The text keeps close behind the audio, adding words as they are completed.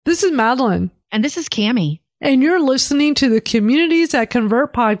This is Madeline. And this is Cammie. And you're listening to the Communities That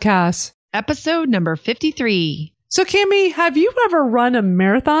Convert podcast. Episode number 53. So Cammie, have you ever run a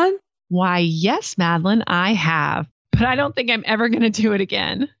marathon? Why, yes, Madeline, I have. But I don't think I'm ever going to do it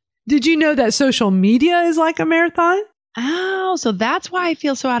again. Did you know that social media is like a marathon? Oh, so that's why I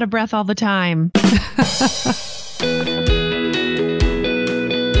feel so out of breath all the time.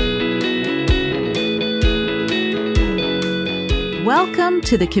 Welcome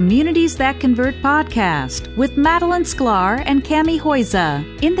to the Communities That Convert podcast with Madeline Sklar and Cammie Hoyza.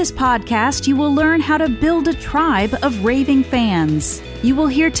 In this podcast, you will learn how to build a tribe of raving fans. You will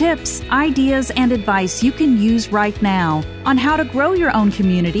hear tips, ideas, and advice you can use right now on how to grow your own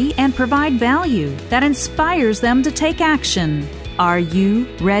community and provide value that inspires them to take action. Are you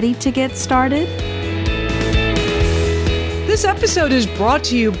ready to get started? This episode is brought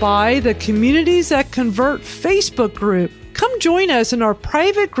to you by the Communities That Convert Facebook group. Come join us in our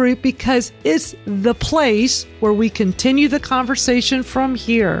private group because it's the place where we continue the conversation from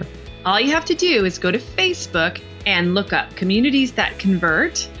here. All you have to do is go to Facebook and look up Communities That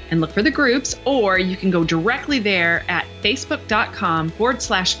Convert and look for the groups, or you can go directly there at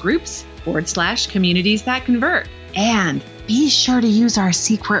facebook.com/groups/Communities That Convert. And be sure to use our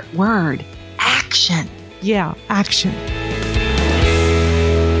secret word, action. Yeah, action.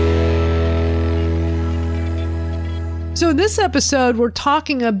 So in this episode, we're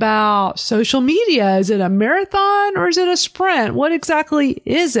talking about social media. Is it a marathon or is it a sprint? What exactly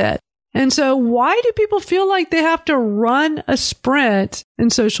is it? And so why do people feel like they have to run a sprint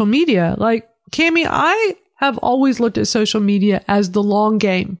in social media? Like, Cammie, I have always looked at social media as the long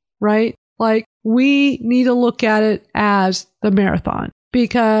game, right? Like, we need to look at it as the marathon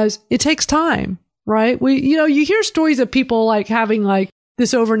because it takes time, right? You hear stories of people like having like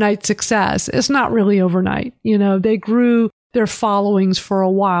this overnight success. It's not really overnight. They grew their followings for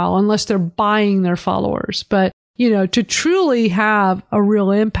a while, unless they're buying their followers. But, to truly have a real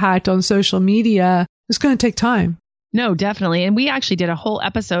impact on social media, it's going to take time. No, definitely. And we actually did a whole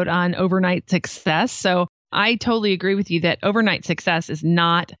episode on overnight success. So I totally agree with you that overnight success is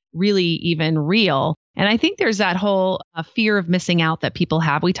not really even real. And I think there's that whole fear of missing out that people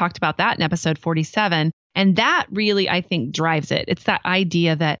have. We talked about that in episode 47. And that really, I think, drives it. It's that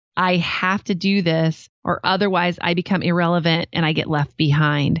idea that I have to do this or otherwise I become irrelevant and I get left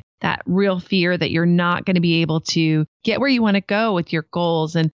behind. That real fear that you're not going to be able to get where you want to go with your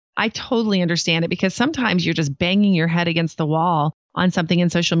goals. And I totally understand it because sometimes you're just banging your head against the wall on something in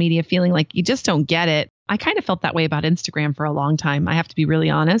social media, feeling like you just don't get it. I kind of felt that way about Instagram for a long time. I have to be really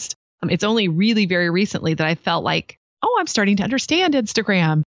honest. It's only really very recently that I felt like, oh, I'm starting to understand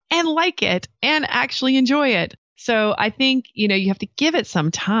Instagram and like it and actually enjoy it. So I think, you have to give it some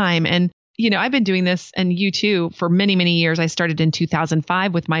time. And, I've been doing this, and you too, for many, many years. I started in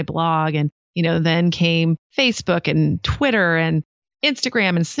 2005 with my blog, and, then came Facebook and Twitter and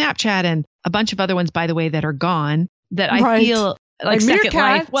Instagram and Snapchat and a bunch of other ones, by the way, that are gone that I feel like Second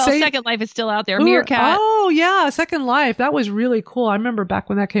Life. Well, Second Life is still out there. Meerkat. Oh, yeah. Second Life. That was really cool. I remember back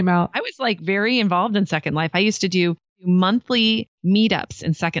when that came out. I was very involved in Second Life. I used to do monthly meetups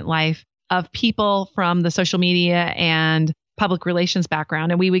in Second Life of people from the social media and public relations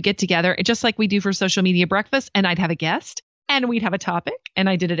background. And we would get together just like we do for Social Media Breakfast. And I'd have a guest and we'd have a topic. And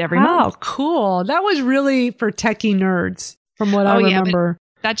I did it every month. Oh, cool. That was really for techie nerds from what I remember.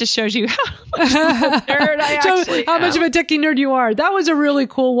 That just shows you how much of a nerd I actually am. How much of a techie nerd you are. That was a really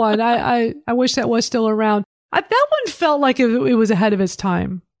cool one. I wish that was still around. That one felt like it was ahead of its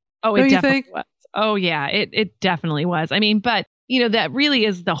time. Oh, it definitely was. Oh, yeah, it definitely was. I mean, but, that really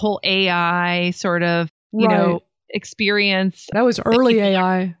is the whole AI sort of, experience. That was early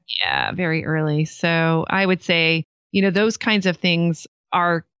AI. Yeah, very early. So I would say, those kinds of things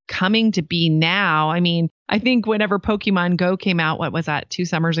are coming to be now. I mean, I think whenever Pokemon Go came out, what was that, 2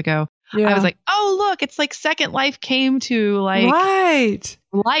 summers ago? Yeah. I was like, oh, look, it's like Second Life came to life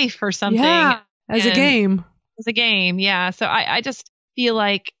or something. Yeah, as a game. As a game, yeah. So I just feel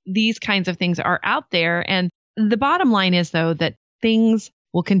like these kinds of things are out there. And the bottom line is, though, that things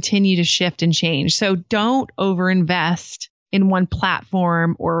will continue to shift and change. So don't overinvest in one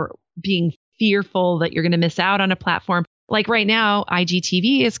platform or being fearful that you're going to miss out on a platform. Like right now,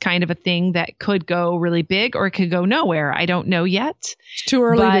 IGTV is kind of a thing that could go really big or it could go nowhere. I don't know yet. It's too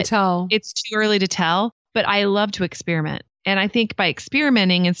early to tell. It's too early to tell, but I love to experiment. And I think by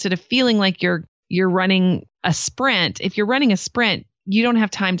experimenting, instead of feeling like you're running a sprint, if you're running a sprint, you don't have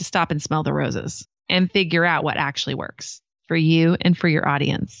time to stop and smell the roses and figure out what actually works for you and for your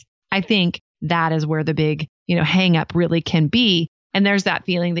audience. I think that is where the big, hang up really can be. And there's that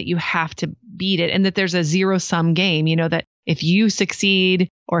feeling that you have to beat it and that there's a zero sum game, that if you succeed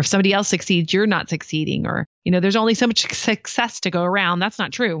or if somebody else succeeds, you're not succeeding, or, there's only so much success to go around. That's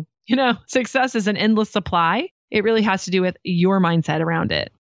not true. Success is an endless supply. It really has to do with your mindset around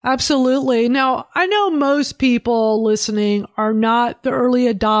it. Absolutely. Now, I know most people listening are not the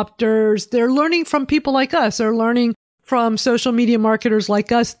early adopters. They're learning from people like us. They're learning from social media marketers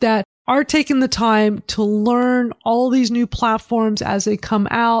like us that are taking the time to learn all these new platforms as they come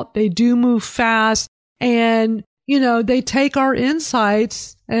out. They do move fast, and, they take our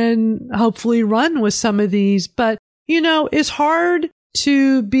insights and hopefully run with some of these. But, it's hard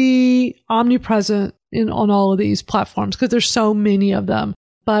to be omnipresent on all of these platforms because there's so many of them.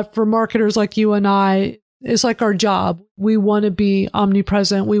 But for marketers like you and I, it's like our job. We want to be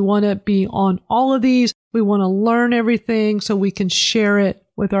omnipresent. We want to be on all of these. We want to learn everything so we can share it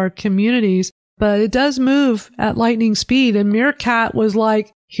with our communities. But it does move at lightning speed. And Meerkat was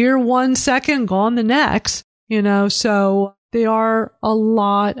like, here 1 second, gone the next, so there are a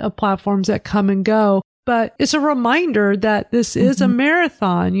lot of platforms that come and go. But it's a reminder that this is a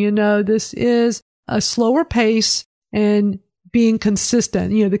marathon. This is a slower pace and being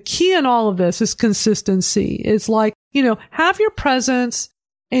consistent. The key in all of this is consistency. It's like, have your presence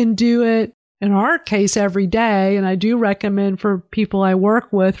and do it, in our case, every day. And I do recommend for people I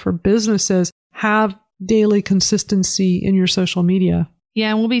work with, for businesses, have daily consistency in your social media.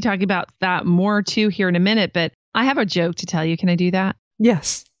 Yeah, and we'll be talking about that more too here in a minute, but I have a joke to tell you. Can I do that?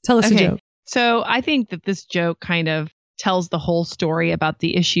 Yes. Tell us a joke. So I think that this joke kind of tells the whole story about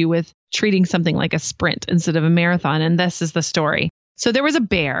the issue with treating something like a sprint instead of a marathon. And this is the story. So there was a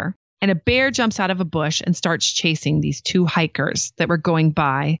bear, and a bear jumps out of a bush and starts chasing these two hikers that were going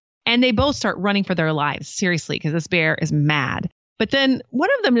by. And they both start running for their lives, seriously, because this bear is mad. But then one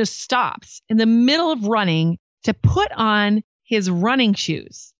of them just stops in the middle of running to put on his running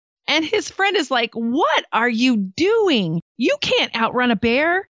shoes. And his friend is like, "What are you doing? You can't outrun a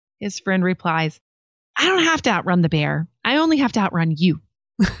bear." His friend replies, "I don't have to outrun the bear. I only have to outrun you."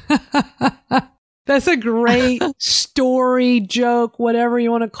 That's a great story, joke, whatever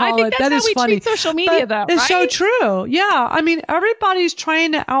you want to call it. That is funny. Treat social media, though, it's so true. Yeah. I mean, everybody's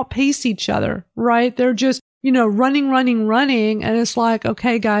trying to outpace each other, right? They're just, running. And it's like,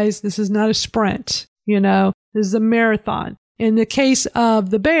 okay, guys, this is not a sprint. This is a marathon. In the case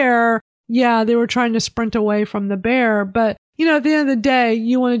of the bear, yeah, they were trying to sprint away from the bear. But, at the end of the day,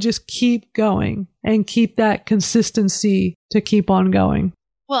 you want to just keep going and keep that consistency to keep on going.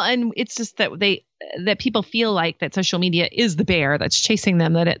 Well, and it's just that that people feel like that social media is the bear that's chasing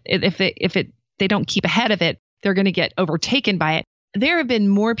them, that if they don't keep ahead of it, they're going to get overtaken by it. There have been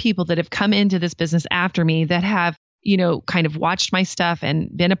more people that have come into this business after me that have, kind of watched my stuff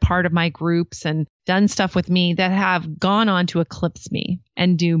and been a part of my groups and done stuff with me that have gone on to eclipse me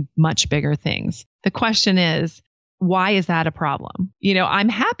and do much bigger things. The question is, why is that a problem? I'm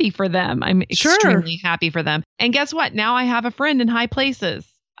happy for them. I'm extremely happy for them. And guess what? Now I have a friend in high places.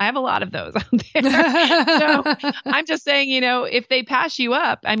 I have a lot of those out there. So I'm just saying, if they pass you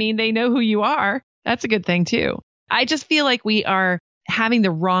up, they know who you are. That's a good thing too. I just feel like we are having the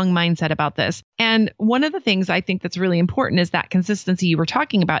wrong mindset about this. And one of the things I think that's really important is that consistency you were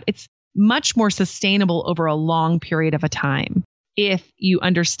talking about. It's much more sustainable over a long period of a time. If you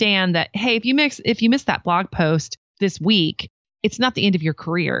understand that, hey, if you miss that blog post this week, it's not the end of your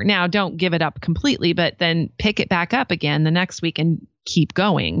career. Now, don't give it up completely, but then pick it back up again the next week and keep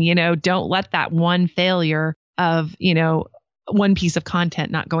going. Don't let that one failure of, one piece of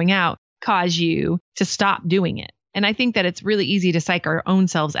content not going out cause you to stop doing it. And I think that it's really easy to psych our own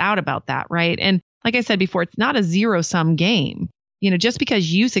selves out about that, right? And like I said before, it's not a zero-sum game. Just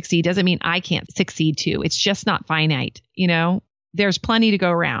because you succeed doesn't mean I can't succeed too. It's just not finite. There's plenty to go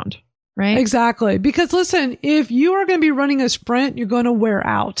around. Right? Exactly. Because listen, if you are going to be running a sprint, you're going to wear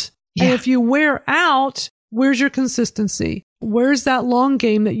out. Yeah. And if you wear out, where's your consistency? Where's that long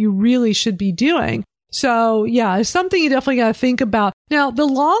game that you really should be doing? So yeah, it's something you definitely got to think about. Now, the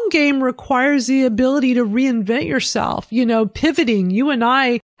long game requires the ability to reinvent yourself, pivoting. You and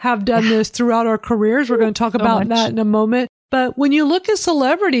I have done this throughout our careers. We're going to talk about that in a moment. But when you look at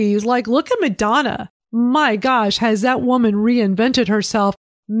celebrities, like look at Madonna, my gosh, has that woman reinvented herself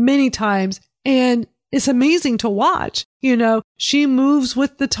many times. And it's amazing to watch. She moves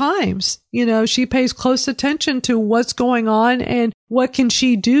with the times. She pays close attention to what's going on and what can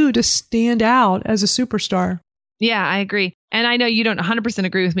she do to stand out as a superstar. Yeah, I agree. And I know you don't 100%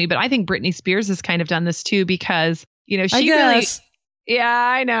 agree with me, but I think Britney Spears has kind of done this too because, she really, yeah,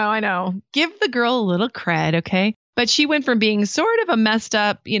 I know. Give the girl a little cred. Okay. But she went from being sort of a messed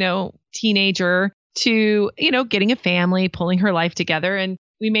up, teenager to, getting a family, pulling her life together. And,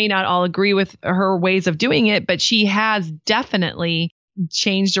 we may not all agree with her ways of doing it, but she has definitely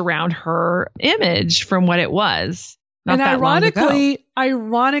changed around her image from what it was. And ironically,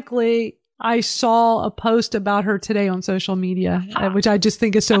 I saw a post about her today on social media, which I just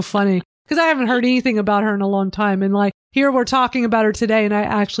think is so funny because I haven't heard anything about her in a long time. And like here we're talking about her today, and I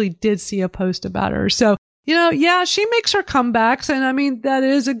actually did see a post about her. So, yeah, she makes her comebacks. And I mean, that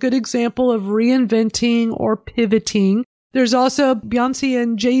is a good example of reinventing or pivoting. There's also Beyonce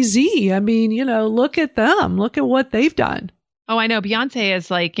and Jay-Z. I mean, look at them. Look at what they've done. Oh, I know. Beyonce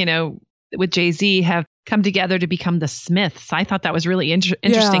is like, with Jay-Z have come together to become the Smiths. I thought that was really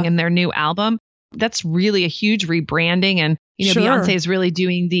interesting in their new album. That's really a huge rebranding. And, Sure. Beyonce is really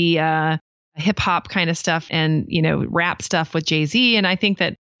doing the hip hop kind of stuff and, rap stuff with Jay-Z. And I think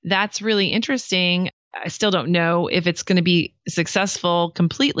that that's really interesting. I still don't know if it's going to be successful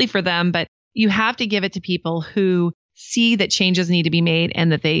completely for them, but you have to give it to people who see that changes need to be made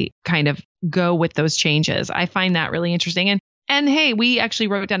and that they kind of go with those changes. I find that really interesting. And hey, we actually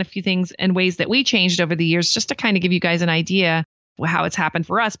wrote down a few things and ways that we changed over the years just to kind of give you guys an idea how it's happened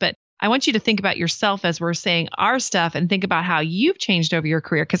for us. But I want you to think about yourself as we're saying our stuff and think about how you've changed over your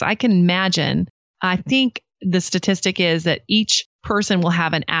career. Because I can imagine, I think the statistic is that each person will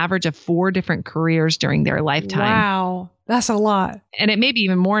have an average of 4 different careers during their lifetime. Wow. That's a lot. And it may be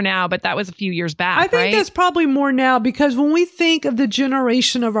even more now, but that was a few years back, I think that's probably more now because when we think of the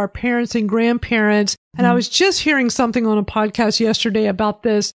generation of our parents and grandparents, and I was just hearing something on a podcast yesterday about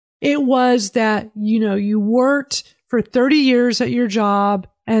this, it was that, you worked for 30 years at your job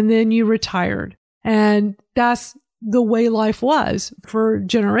and then you retired. And that's the way life was for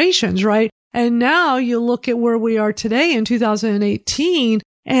generations, right? And now you look at where we are today in 2018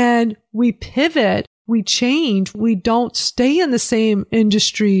 and we pivot. We change. We don't stay in the same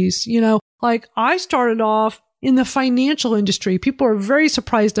industries. Like I started off in the financial industry. People are very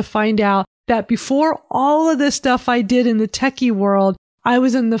surprised to find out that before all of this stuff I did in the techie world, I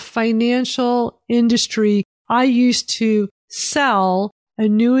was in the financial industry. I used to sell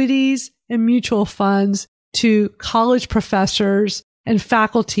annuities and mutual funds to college professors and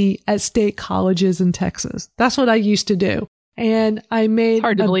faculty at state colleges in Texas. That's what I used to do. And I made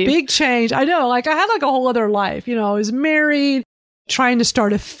a big change. I know, like I had like a whole other life. I was married, trying to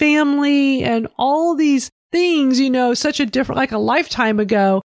start a family and all these things, such a different, like a lifetime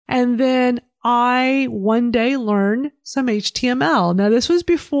ago. And then I one day learned some HTML. Now this was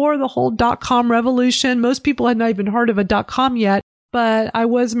before the whole .com revolution. Most people had not even heard of a .com yet, but I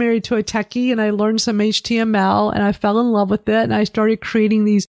was married to a techie and I learned some HTML and I fell in love with it. And I started creating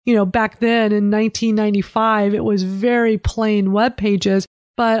these, back then in 1995, it was very plain web pages,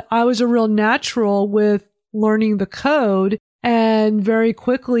 but I was a real natural with learning the code. And very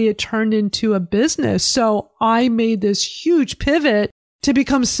quickly it turned into a business. So I made this huge pivot to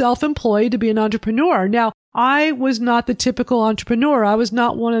become self-employed, to be an entrepreneur. Now, I was not the typical entrepreneur. I was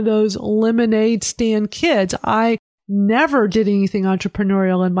not one of those lemonade stand kids. I never did anything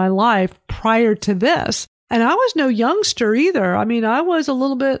entrepreneurial in my life prior to this. And I was no youngster either. I mean, I was a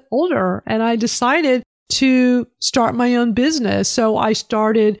little bit older and I decided to start my own business. So I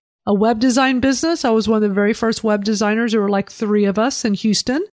started a web design business. I was one of the very first web designers. There were like 3 of us in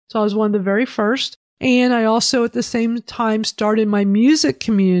Houston. So I was one of the very first. And I also at the same time started my music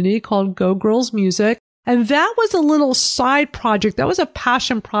community called Go Girls Music. And that was a little side project. That was a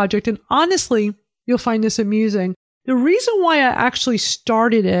passion project. And honestly, you'll find this amusing. The reason why I actually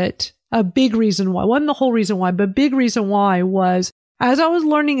started it, a big reason why, wasn't the whole reason why, but a big reason why was as I was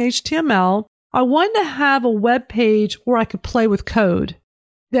learning HTML, I wanted to have a web page where I could play with code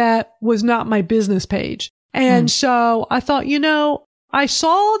that was not my business page. And so I thought, I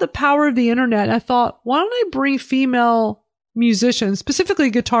saw the power of the internet. And I thought, why don't I bring female musicians, specifically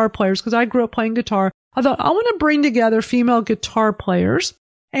guitar players, because I grew up playing guitar. I thought I want to bring together female guitar players.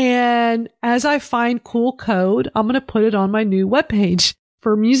 And as I find cool code, I'm going to put it on my new webpage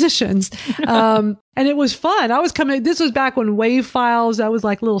for musicians. And it was fun. This was back when WAV files, that was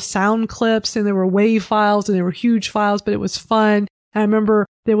like little sound clips and there were WAV files and they were huge files, but it was fun. And I remember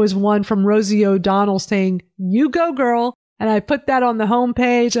there was one from Rosie O'Donnell saying, "You go girl." And I put that on the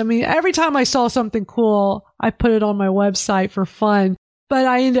homepage. I mean, every time I saw something cool, I put it on my website for fun. But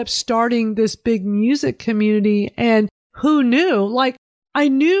I ended up starting this big music community. And who knew? Like, I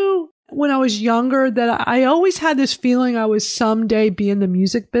knew when I was younger that I always had this feeling I would someday be in the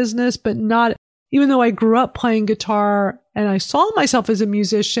music business, but not, even though I grew up playing guitar and I saw myself as a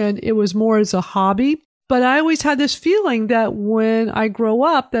musician, it was more as a hobby. But I always had this feeling that when I grow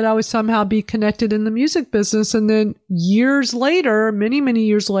up, that I would somehow be connected in the music business. And then years later, many, many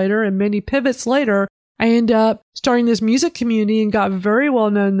years later, and many pivots later, I ended up starting this music community and got very well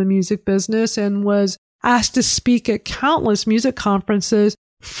known in the music business and was asked to speak at countless music conferences,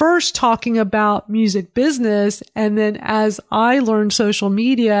 first talking about music business. And then as I learned social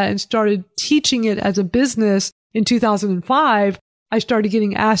media and started teaching it as a business in 2005, I started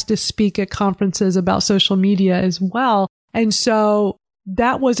getting asked to speak at conferences about social media as well. And so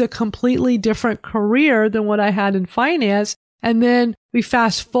that was a completely different career than what I had in finance. And then we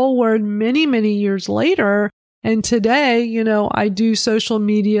fast forward many, many years later. And today, I do social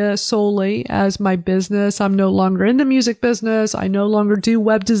media solely as my business. I'm no longer in the music business. I no longer do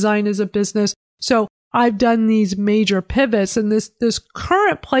web design as a business. So I've done these major pivots, and this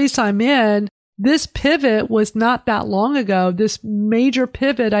current place I'm in, this pivot was not that long ago. This major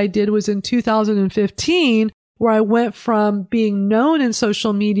pivot I did was in 2015, where I went from being known in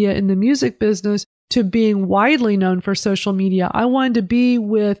social media in the music business to being widely known for social media. I wanted to be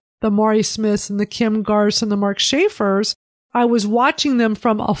with the Mari Smiths and the Kim Garst and the Mark Schaefers. I was watching them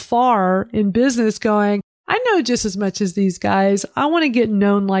from afar in business going, I know just as much as these guys. I want to get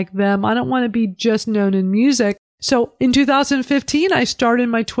known like them. I don't want to be just known in music. So in 2015, I started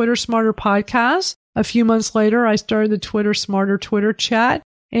my Twitter Smarter podcast. A few months later, I started the Twitter Smarter Twitter chat.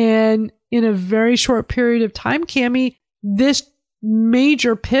 And in a very short period of time, Cami, this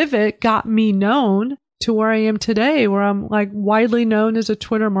major pivot got me known to where I am today, where I'm like widely known as a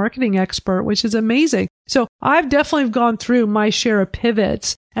Twitter marketing expert, which is amazing. So I've definitely gone through my share of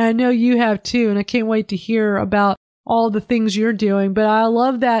pivots, and I know you have too. And I can't wait to hear about all the things you're doing. But I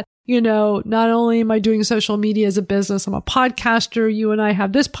love that, not only am I doing social media as a business, I'm a podcaster. You and I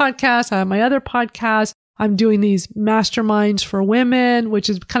have this podcast. I have my other podcast. I'm doing these masterminds for women, which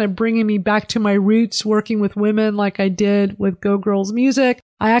is kind of bringing me back to my roots, working with women like I did with Go Girls Music.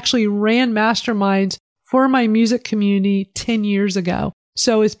 I actually ran masterminds for my music community 10 years ago.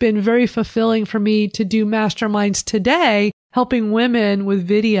 So it's been very fulfilling for me to do masterminds today, helping women with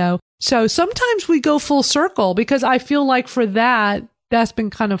video. So sometimes we go full circle because I feel like for that's been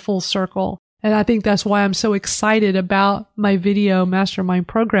kind of full circle. And I think that's why I'm so excited about my video mastermind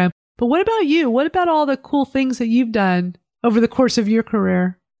program. But what about you? What about all the cool things that you've done over the course of your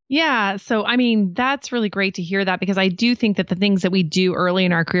career? Yeah. So, that's really great to hear that, because I do think that the things that we do early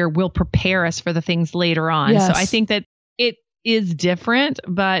in our career will prepare us for the things later on. Yes. So I think that it is different.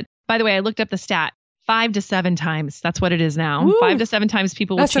 But by the way, I looked up the stat 5 to 7 times. That's what it is now. Woo. 5 to 7 times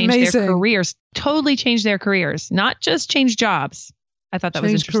people will change amazing. their careers, totally change their careers, not just change jobs. I thought that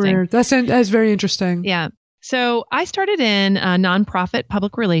was interesting. Career. That's very interesting. Yeah. So I started in nonprofit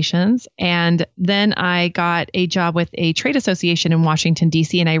public relations, and then I got a job with a trade association in Washington,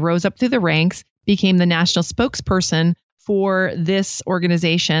 D.C., and I rose up through the ranks, became the national spokesperson for this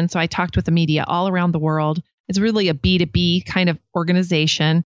organization. So I talked with the media all around the world. It's really a B2B kind of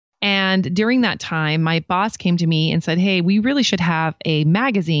organization. And during that time, my boss came to me and said, hey, we really should have a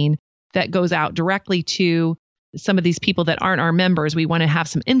magazine that goes out directly to some of these people that aren't our members. We want to have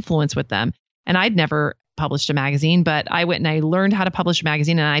some influence with them. And I'd never published a magazine, but I went and I learned how to publish a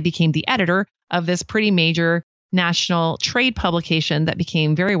magazine, and I became the editor of this pretty major national trade publication that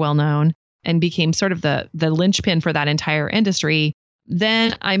became very well known and became sort of the linchpin for that entire industry.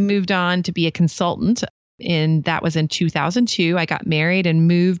 Then I moved on to be a consultant, and that was in 2002. I got married and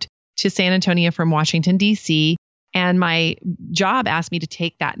moved to San Antonio from Washington, D.C., and my job asked me to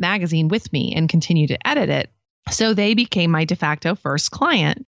take that magazine with me and continue to edit it. So they became my de facto first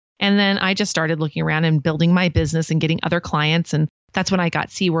client. And then I just started looking around and building my business and getting other clients. And that's when I got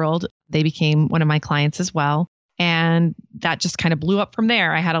SeaWorld. They became one of my clients as well. And that just kind of blew up from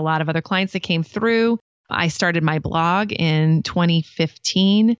there. I had a lot of other clients that came through. I started my blog in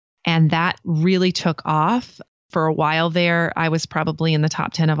 2015, and that really took off. For a while there, I was probably in the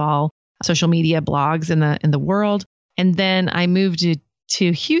top 10 of all social media blogs in the world. And then I moved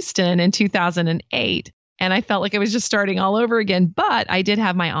to Houston in 2008. And I felt like I was just starting all over again. But I did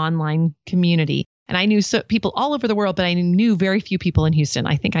have my online community, and I knew people all over the world, but I knew very few people in Houston.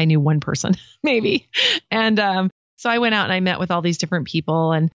 I think I knew one person, maybe. And so I went out and I met with all these different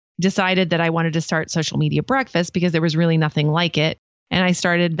people and decided that I wanted to start Social Media Breakfast because there was really nothing like it. And I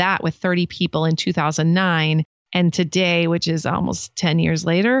started that with 30 people in 2009. And today, which is almost 10 years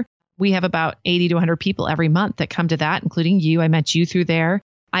later, we have about 80 to 100 people every month that come to that, including you. I met you through there.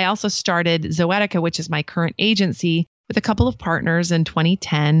 I also started Zoetica, which is my current agency, with a couple of partners in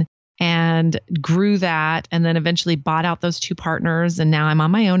 2010, and grew that, and then eventually bought out those 2 partners. And now I'm on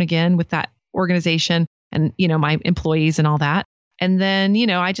my own again with that organization and, my employees and all that. And then,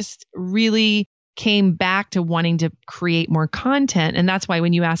 I just really came back to wanting to create more content. And that's why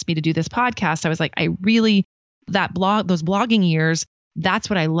when you asked me to do this podcast, I was like, those blogging years that's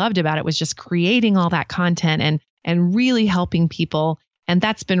what I loved about it, was just creating all that content and really helping people. And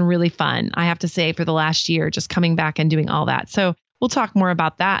that's been really fun, I have to say, for the last year, just coming back and doing all that. So we'll talk more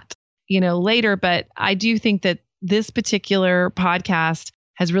about that, later. But I do think that this particular podcast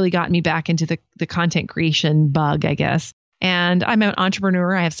has really gotten me back into the content creation bug, I guess. And I'm an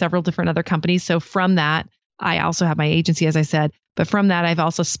entrepreneur. I have several different other companies. So from that, I also have my agency, as I said. But from that, I've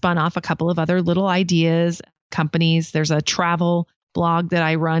also spun off a couple of other little ideas, companies. There's a travel blog that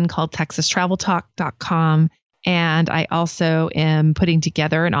I run called TexasTravelTalk.com. And I also am putting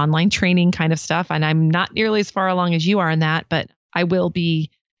together an online training kind of stuff. And I'm not nearly as far along as you are in that, but I will be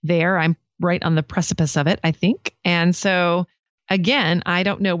there. I'm right on the precipice of it, I think. And so again, I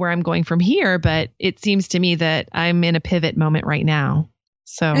don't know where I'm going from here, but it seems to me that I'm in a pivot moment right now.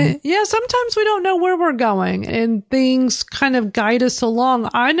 So yeah, sometimes we don't know where we're going and things kind of guide us along.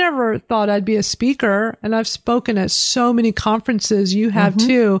 I never thought I'd be a speaker, and I've spoken at so many conferences. You have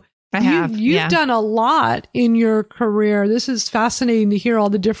too. I have. You've done a lot in your career. This is fascinating to hear all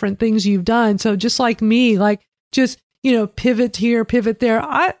the different things you've done. So just like me, pivot here, pivot there.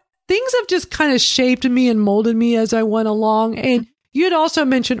 Things have just kind of shaped me and molded me as I went along. And you had also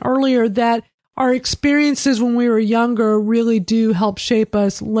mentioned earlier that our experiences when we were younger really do help shape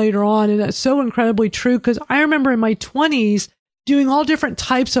us later on. And that's so incredibly true, because I remember in my 20s doing all different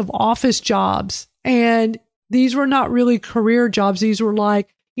types of office jobs. And these were not really career jobs. These were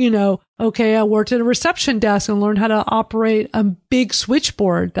like, I worked at a reception desk and learned how to operate a big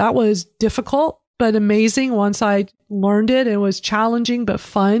switchboard. That was difficult, but amazing once I learned it. It was challenging, but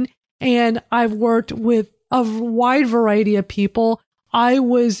fun. And I've worked with a wide variety of people. When I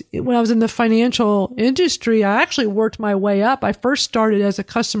was in the financial industry, I actually worked my way up. I first started as a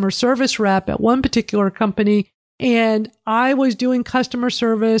customer service rep at one particular company, and I was doing customer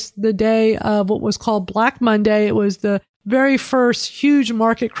service the day of what was called Black Monday. It was the very first huge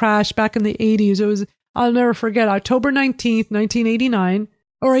market crash back in the 80s. It was, I'll never forget, October 19th, 1989,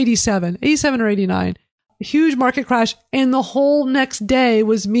 or 87 or 89. Huge market crash. And the whole next day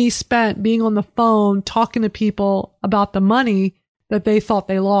was me spent being on the phone talking to people about the money that they thought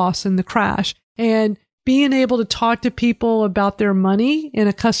they lost in the crash. And being able to talk to people about their money in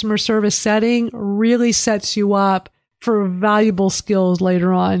a customer service setting really sets you up for valuable skills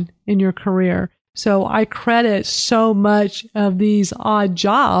later on in your career. So I credit so much of these odd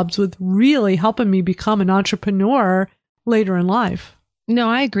jobs with really helping me become an entrepreneur later in life. No,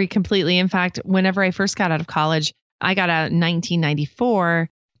 I agree completely. In fact, whenever I first got out of college, I got out in 1994,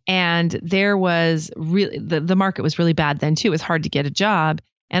 and there was really, the market was really bad then too. It was hard to get a job.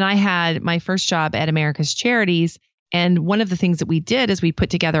 And I had my first job at America's Charities. And one of the things that we did is we put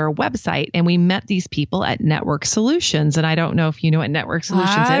together a website, and we met these people at Network Solutions. And I don't know if you know what Network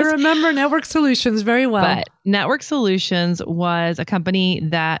Solutions is. I remember Network Solutions very well. But Network Solutions was a company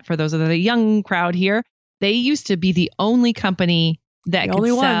that, for those of the young crowd here, they used to be the only company that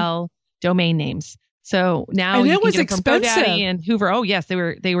could sell domain names. So now you can get them from GoDaddy and Hoover. Oh yes, they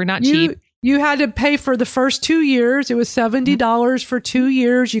were not cheap. You had to pay for the first 2 years. It was $70 for 2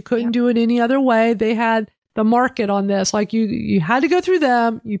 years. You couldn't do it any other way. They had the market on this. Like you had to go through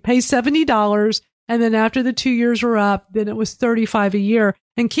them. You pay $70. And then after the 2 years were up, then it was $35 a year.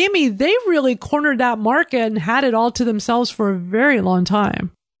 And Cami, they really cornered that market and had it all to themselves for a very long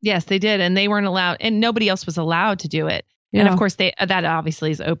time. Yes, they did. And they weren't allowed, and nobody else was allowed to do it. Yeah. And of course, that obviously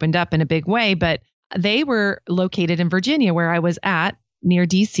has opened up in a big way, but they were located in Virginia, where I was at, near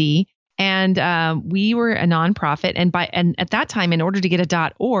DC. And we were a nonprofit. And at that time, in order to get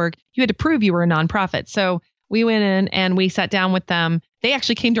a .org, you had to prove you were a nonprofit. So we went in and we sat down with them. They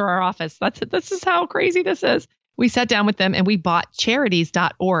actually came to our office. This is how crazy this is. We sat down with them and we bought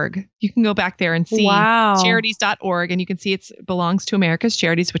charities.org. You can go back there and see charities.org, and you can see it belongs to America's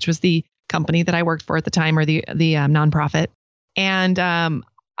Charities, which was the company that I worked for at the time, or the nonprofit. And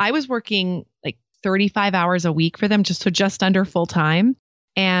I was working like 35 hours a week for them, just under full time.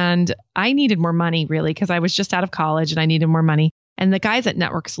 And I needed more money, really, because I was just out of college and I needed more money. And the guys at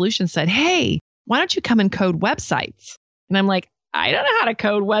Network Solutions said, "Hey, why don't you come and code websites?" And I'm like, "I don't know how to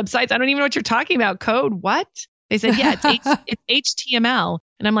code websites. I don't even know what you're talking about. Code what?" They said, "Yeah, it's HTML."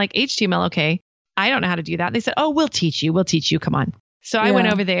 And I'm like, "HTML, okay. I don't know how to do that." They said, "Oh, we'll teach you. Come on." So I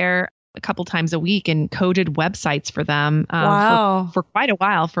went over there a couple times a week and coded websites for them for quite a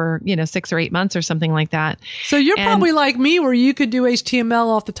while, for 6 or 8 months or something like that. So you're probably like me, where you could do HTML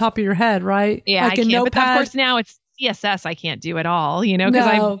off the top of your head, right? Yeah, like I can. But of course now it's CSS. I can't do it all, because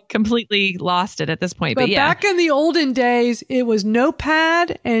I've completely lost it at this point. But yeah, back in the olden days, it was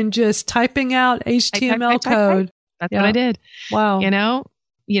Notepad and just typing out HTML code. That's what I did. Wow.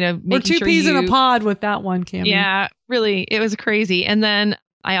 making We're two sure peas in a pod with that one, Cammie. Yeah, really, it was crazy. And then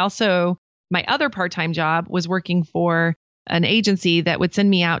my other part-time job was working for an agency that would send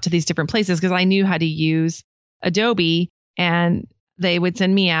me out to these different places because I knew how to use Adobe, and they would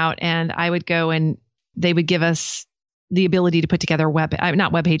send me out and I would go and they would give us the ability to put together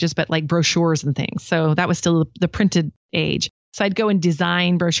not web pages, but like brochures and things. So that was still the printed age. So I'd go and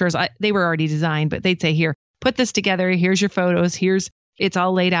design brochures. They were already designed, but they'd say, here, put this together. Here's your photos. It's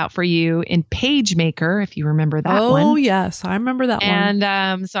all laid out for you in PageMaker, if you remember that one. Oh, yes. I remember that one.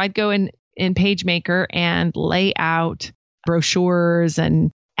 And so I'd go in PageMaker and lay out brochures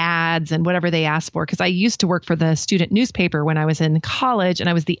and ads and whatever they asked for. Because I used to work for the student newspaper when I was in college, and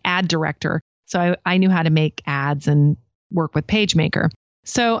I was the ad director. So I knew how to make ads and work with PageMaker.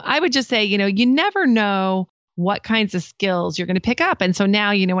 So I would just say, you never know what kinds of skills you're going to pick up. And so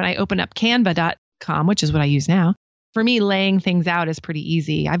now, when I open up canva.com, which is what I use now, for me, laying things out is pretty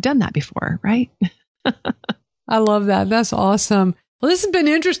easy. I've done that before, right? I love that. That's awesome. Well, this has been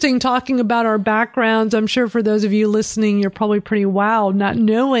interesting talking about our backgrounds. I'm sure for those of you listening, you're probably pretty wowed not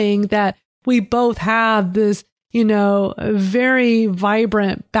knowing that we both have this, very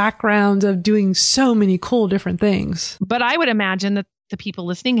vibrant backgrounds of doing so many cool different things. But I would imagine that the people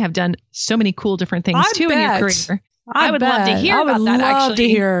listening have done so many cool different things in your career. I would love to hear about that, actually. I would love to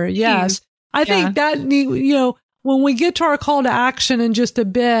hear, yes. I think that, when we get to our call to action in just a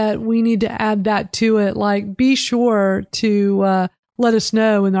bit, we need to add that to it. Like, be sure to let us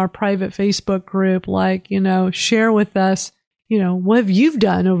know in our private Facebook group, share with us, what have you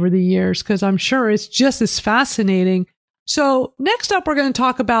done over the years? Because I'm sure it's just as fascinating. So next up, we're going to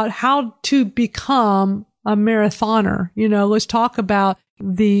talk about how to become a marathoner. Let's talk about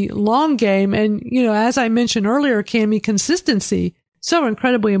the long game. And, as I mentioned earlier, Cammie, consistency, so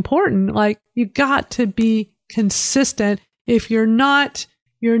incredibly important. Like, you got to be consistent. If you're not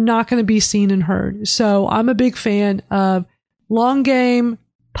going to be seen and heard. So I'm a big fan of long game,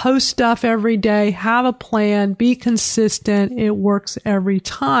 post stuff every day, have a plan, be consistent. It works every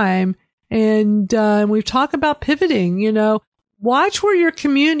time. And we've talked about pivoting, watch where your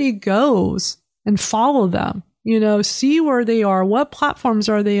community goes and follow them, see where they are, what platforms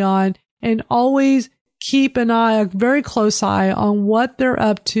are they on, and always keep a very close eye on what they're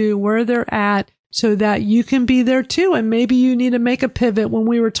up to, where they're at, so that you can be there too. And maybe you need to make a pivot. When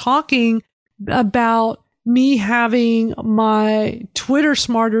we were talking about me having my Twitter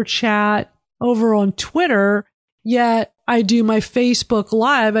Smarter chat over on Twitter, yet I do my Facebook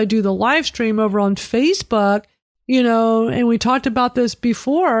Live. I do the live stream over on Facebook, and we talked about this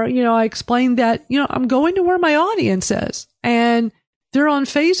before. I explained that, I'm going to where my audience is, and they're on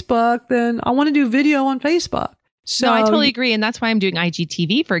Facebook, then I want to do video on Facebook. So no, I totally agree. And that's why I'm doing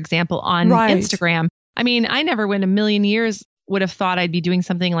IGTV, for example, on Instagram. I mean, I never in a million years would have thought I'd be doing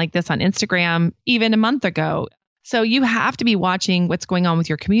something like this on Instagram even a month ago. So you have to be watching what's going on with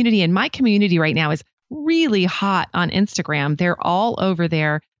your community. And my community right now is really hot on Instagram. They're all over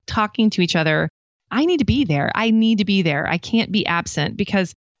there talking to each other. I need to be there. I can't be absent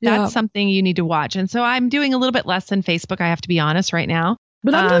because that's something you need to watch. And so I'm doing a little bit less than Facebook, I have to be honest right now.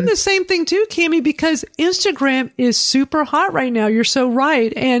 But I'm doing the same thing too, Cammie, because Instagram is super hot right now. You're so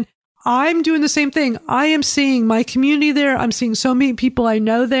right. And I'm doing the same thing. I am seeing my community there. I'm seeing so many people I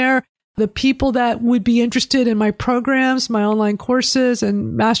know there, the people that would be interested in my programs, my online courses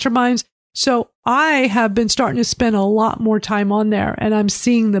and masterminds. So I have been starting to spend a lot more time on there, and I'm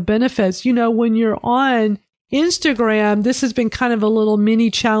seeing the benefits. When you're on Instagram, this has been kind of a little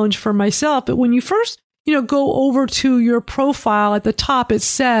mini challenge for myself. But when you first, go over to your profile at the top, it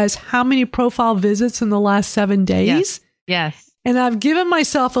says how many profile visits in the last 7 days. Yes. And I've given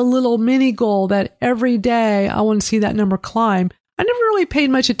myself a little mini goal that every day I want to see that number climb. I never really paid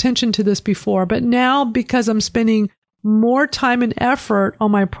much attention to this before, but now because I'm spending more time and effort on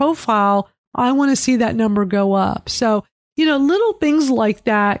my profile, I want to see that number go up. So, little things like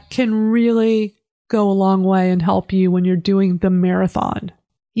that can really go a long way and help you when you're doing the marathon.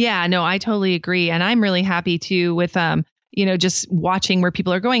 Yeah, no, I totally agree. And I'm really happy too with, just watching where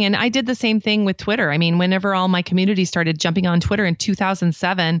people are going. And I did the same thing with Twitter. I mean, whenever all my community started jumping on Twitter in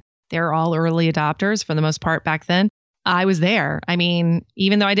 2007, they're all early adopters for the most part back then. I was there. I mean,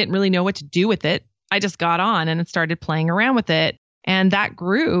 even though I didn't really know what to do with it, I just got on and started playing around with it. And that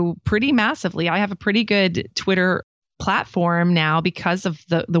grew pretty massively. I have a pretty good Twitter platform now because of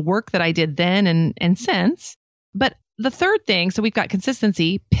the work that I did then and since. But the third thing, so we've got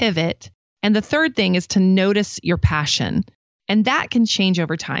consistency, pivot, and the third thing is to notice your passion. And that can change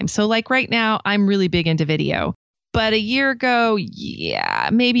over time. So like right now, I'm really big into video. But a year ago,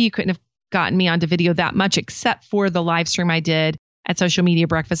 maybe you couldn't have gotten me onto video that much except for the live stream I did at Social Media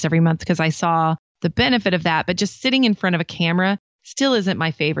Breakfast every month because I saw the benefit of that. But just sitting in front of a camera still isn't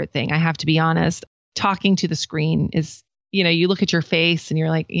my favorite thing. I have to be honest. Talking to the screen is, you look at your face and you're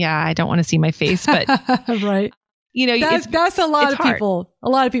like, yeah, I don't want to see my face. But right. That's a lot of people. A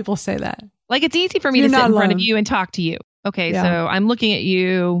lot of people say that. Like it's easy for me to sit in front of you and talk to you. Okay. Yeah. So I'm looking at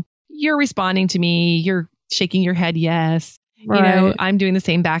you. You're responding to me. You're shaking your head. Yes. Right. I'm doing the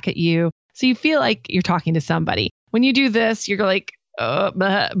same back at you. So you feel like you're talking to somebody. When you do this, you're like, blah,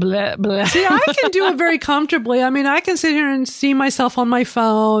 blah, blah. See, I can do it very comfortably. I mean, I can sit here and see myself on my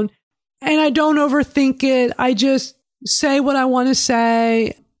phone and I don't overthink it. I just say what I want to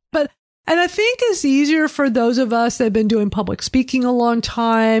say. And I think it's easier for those of us that have been doing public speaking a long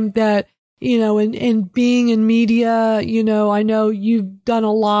time that, and being in media, I know you've done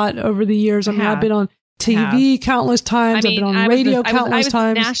a lot over the years. I mean, I've been on TV countless times. I've been on radio countless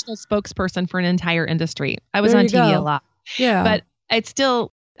times. I was the national spokesperson for an entire industry. I was on TV a lot. Yeah. But it's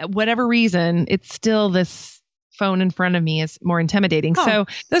still, whatever reason, it's still this phone in front of me is more intimidating. So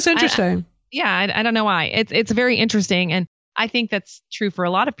that's interesting. I don't know why. It's very interesting. And I think that's true for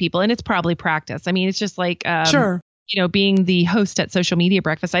a lot of people. And it's probably practice. I mean, it's just like, sure. Being the host at Social Media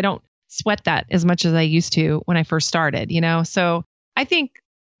Breakfast, I don't sweat that as much as I used to when I first started, So I think,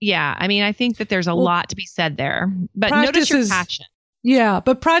 I think that there's a lot to be said there, but notice your passion. Yeah.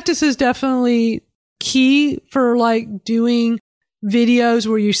 But practice is definitely key for like doing videos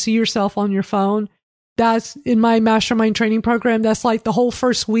where you see yourself on your phone. That's in my mastermind training program. That's like the whole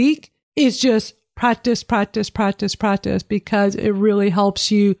first week. It's just practice, because it really helps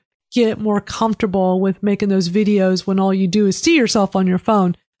you get more comfortable with making those videos when all you do is see yourself on your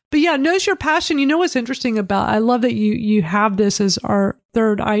phone. But yeah, notice your passion. You know what's interesting about, I love that you have this as our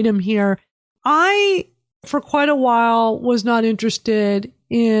third item here. I, for quite a while, was not interested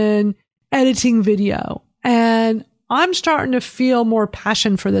in editing video. And I'm starting to feel more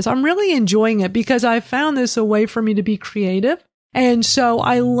passion for this. I'm really enjoying it because I found this a way for me to be creative. And so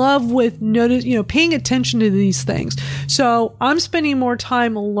I love paying attention to these things. So I'm spending more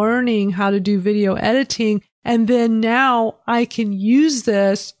time learning how to do video editing. And then now I can use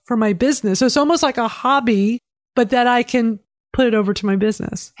this for my business. So it's almost like a hobby, but that I can put it over to my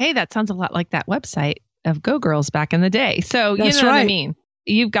business. Hey, that sounds a lot like that website of Go Girls back in the day. So That's you know right. what I mean?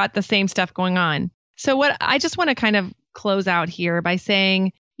 You've got the same stuff going on. So what I just want to kind of close out here by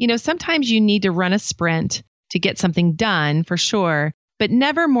saying, sometimes you need to run a sprint to get something done for sure, but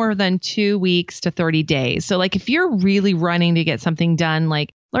never more than 2 weeks to 30 days. So like if you're really running to get something done,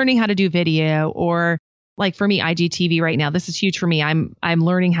 like learning how to do video or like for me, IGTV right now, this is huge for me. I'm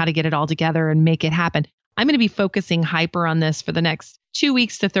learning how to get it all together and make it happen. I'm going to be focusing hyper on this for the next 2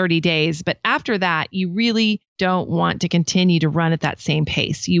 weeks to 30 days. But after that, you really don't want to continue to run at that same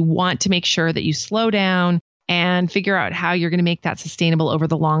pace. You want to make sure that you slow down and figure out how you're going to make that sustainable over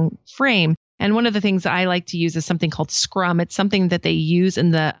the long frame. And one of the things I like to use is something called Scrum. It's something that they use in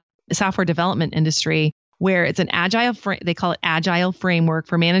the software development industry where it's an they call it agile framework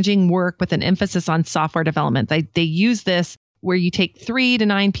for managing work with an emphasis on software development. They use this where you take 3 to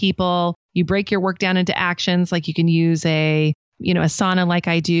 9 people, you break your work down into actions, like you can use Asana like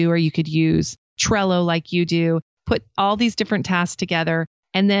I do, or you could use Trello like you do, put all these different tasks together.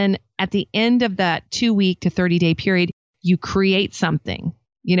 And then at the end of that 2 week to 30 day period, you create something.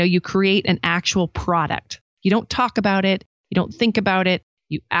 You create an actual product. You don't talk about it. You don't think about it.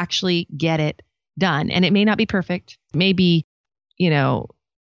 You actually get it done. And it may not be perfect. It may be,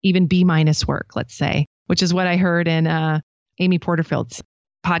 even B- work, let's say, which is what I heard in Amy Porterfield's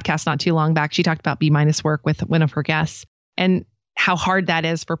podcast not too long back. She talked about B- work with one of her guests and how hard that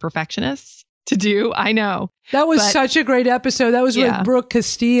is for perfectionists to do. I know. That was such a great episode. That was with Brooke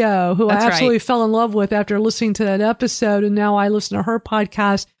Castillo, who I absolutely fell in love with after listening to that episode. And now I listen to her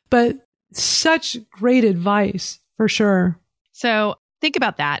podcast, but such great advice for sure. So think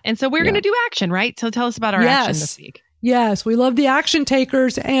about that. And so we're going to do action, right? So tell us about our action this week. Yes. We love the action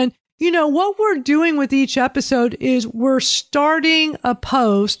takers. And what we're doing with each episode is we're starting a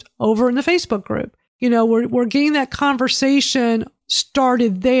post over in the Facebook group. We're getting that conversation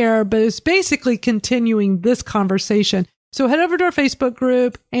started there, but it's basically continuing this conversation. So head over to our Facebook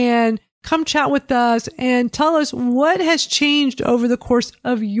group and come chat with us and tell us what has changed over the course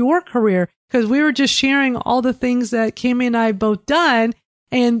of your career. Because we were just sharing all the things that Cami and I have both done,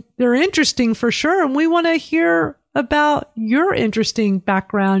 and they're interesting for sure. And we want to hear about your interesting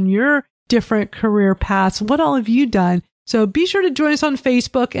background, your different career paths. What all have you done? So be sure to join us on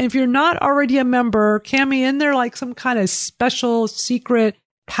Facebook. And if you're not already a member, Cami, isn't there like some kind of special secret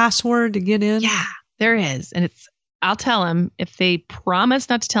password to get in? Yeah, there is. And I'll tell them if they promise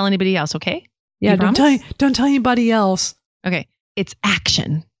not to tell anybody else. Okay. Yeah. Don't tell anybody else. Okay. It's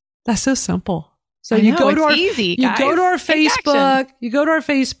action. That's so simple. So You go to our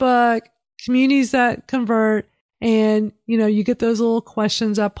Facebook, Communities That Convert, and you get those little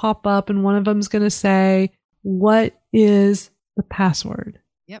questions that pop up, and one of them is going to say, "What is the password?"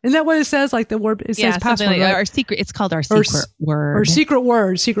 Yep. Isn't that what it says? Like the word, it says password, like right? Our secret. It's called our secret word. Or secret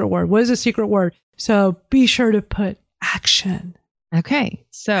word. What is a secret word? So be sure to put action. Okay.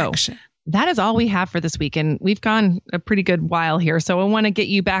 So action. That is all we have for this week. And we've gone a pretty good while here. So I want to get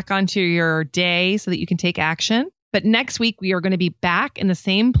you back onto your day so that you can take action. But next week, we are going to be back in the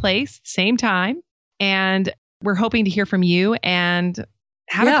same place, same time. And we're hoping to hear from you and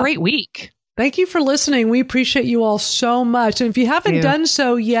have a great week. Thank you for listening. We appreciate you all so much. And if you haven't done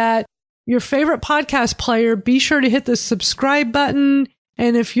so yet, your favorite podcast player, be sure to hit the subscribe button.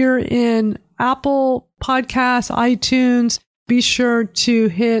 And if you're in Apple Podcasts, iTunes, be sure to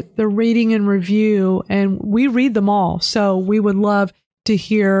hit the rating and review. And we read them all. So we would love to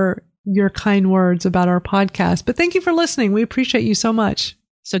hear your kind words about our podcast. But thank you for listening. We appreciate you so much.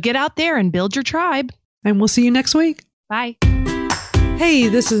 So get out there and build your tribe. And we'll see you next week. Bye. Hey,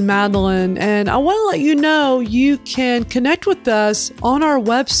 this is Madeline, and I want to let you know you can connect with us on our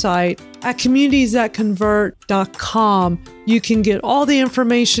website at communitiesthatconvert.com. You can get all the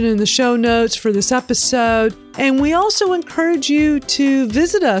information in the show notes for this episode, and we also encourage you to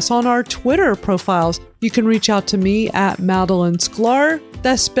visit us on our Twitter profiles. You can reach out to me at Madeline Sklar.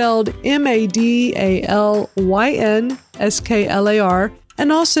 That's spelled MADALYNSKLAR,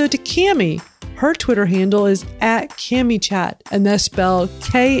 and also to Cami. Her Twitter handle is at CamiChat, and that's spelled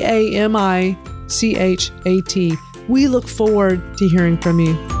KAMICHAT. We look forward to hearing from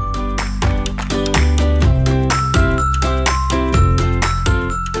you.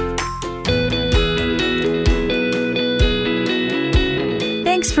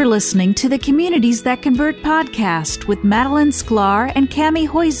 Thanks for listening to the Communities That Convert podcast with Madeline Sklar and Cami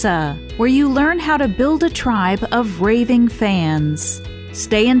Hoyza, where you learn how to build a tribe of raving fans.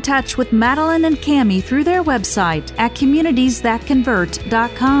 Stay in touch with Madeline and Cami through their website at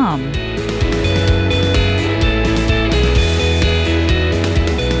communitiesthatconvert.com.